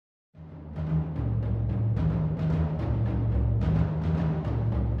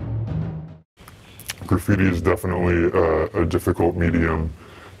Graffiti is definitely a difficult medium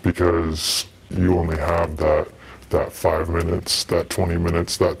because you only have that 5 minutes, that 20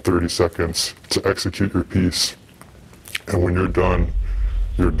 minutes, that 30 seconds to execute your piece. And when you're done,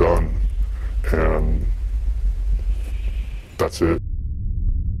 you're done. And that's it.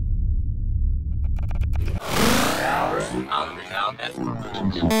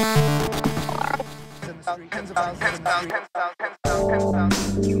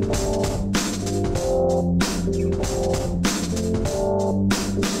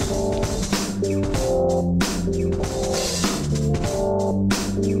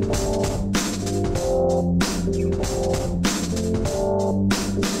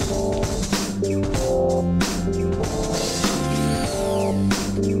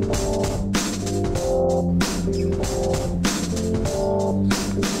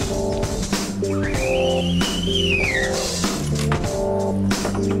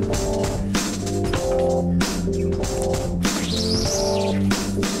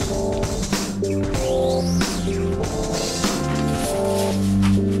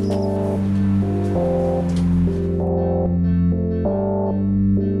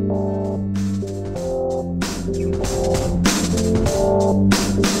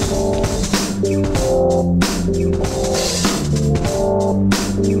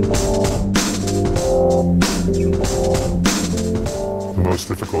 The most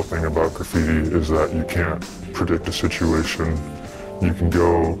difficult thing about graffiti is that you can't predict a situation. You can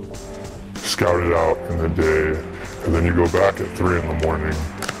go scout it out in the day, and then you go back at 3 in the morning,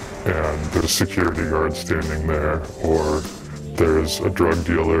 and there's a security guard standing there, or there's a drug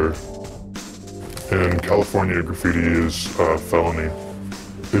dealer. In California, graffiti is a felony.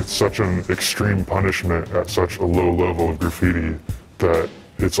 It's such an extreme punishment at such a low level of graffiti that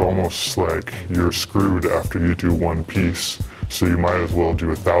it's almost like you're screwed after you do one piece. So you might as well do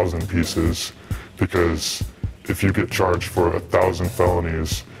 1,000 pieces, because if you get charged for 1,000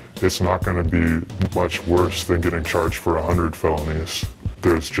 felonies, it's not going to be much worse than getting charged for 100 felonies.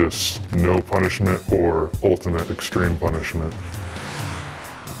 There's just no punishment or ultimate extreme punishment.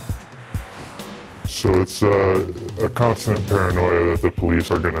 So it's a constant paranoia that the police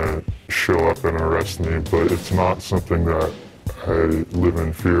are going to show up and arrest me, but it's not something that I live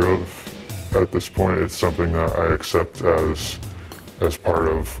in fear of at this point. It's something that I accept as part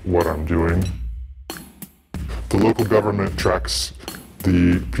of what I'm doing. The local government tracks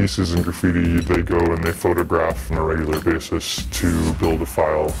the pieces in graffiti. They go and they photograph on a regular basis to build a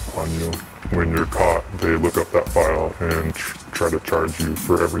file on you. When you're caught, they look up that file and try to charge you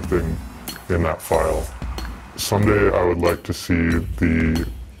for everything in that file. Someday I would like to see the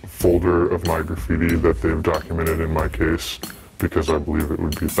folder of my graffiti that they've documented in my case, because I believe it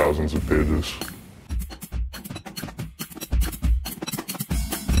would be thousands of pages.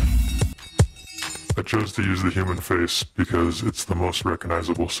 I chose to use the human face because it's the most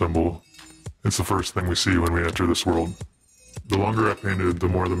recognizable symbol. It's the first thing we see when we enter this world. The longer I painted, the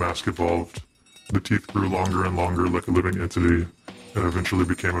more the mask evolved. The teeth grew longer and longer like a living entity, and eventually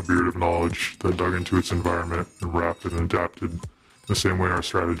became a beard of knowledge that dug into its environment and wrapped and adapted the same way our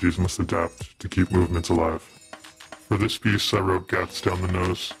strategies must adapt to keep movements alive. For this piece, I wrote GATS down the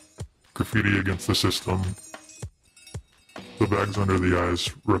nose, Graffiti Against the System. The bags under the eyes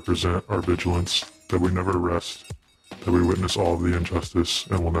represent our vigilance, that we never rest, that we witness all of the injustice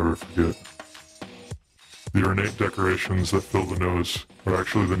and will never forget. The ornate decorations that fill the nose are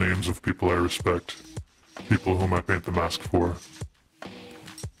actually the names of people I respect, people whom I paint the mask for.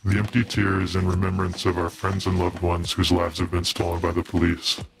 The empty tears in remembrance of our friends and loved ones whose lives have been stolen by the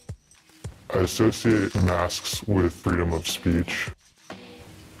police. I associate masks with freedom of speech,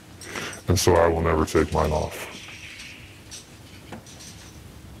 and so I will never take mine off.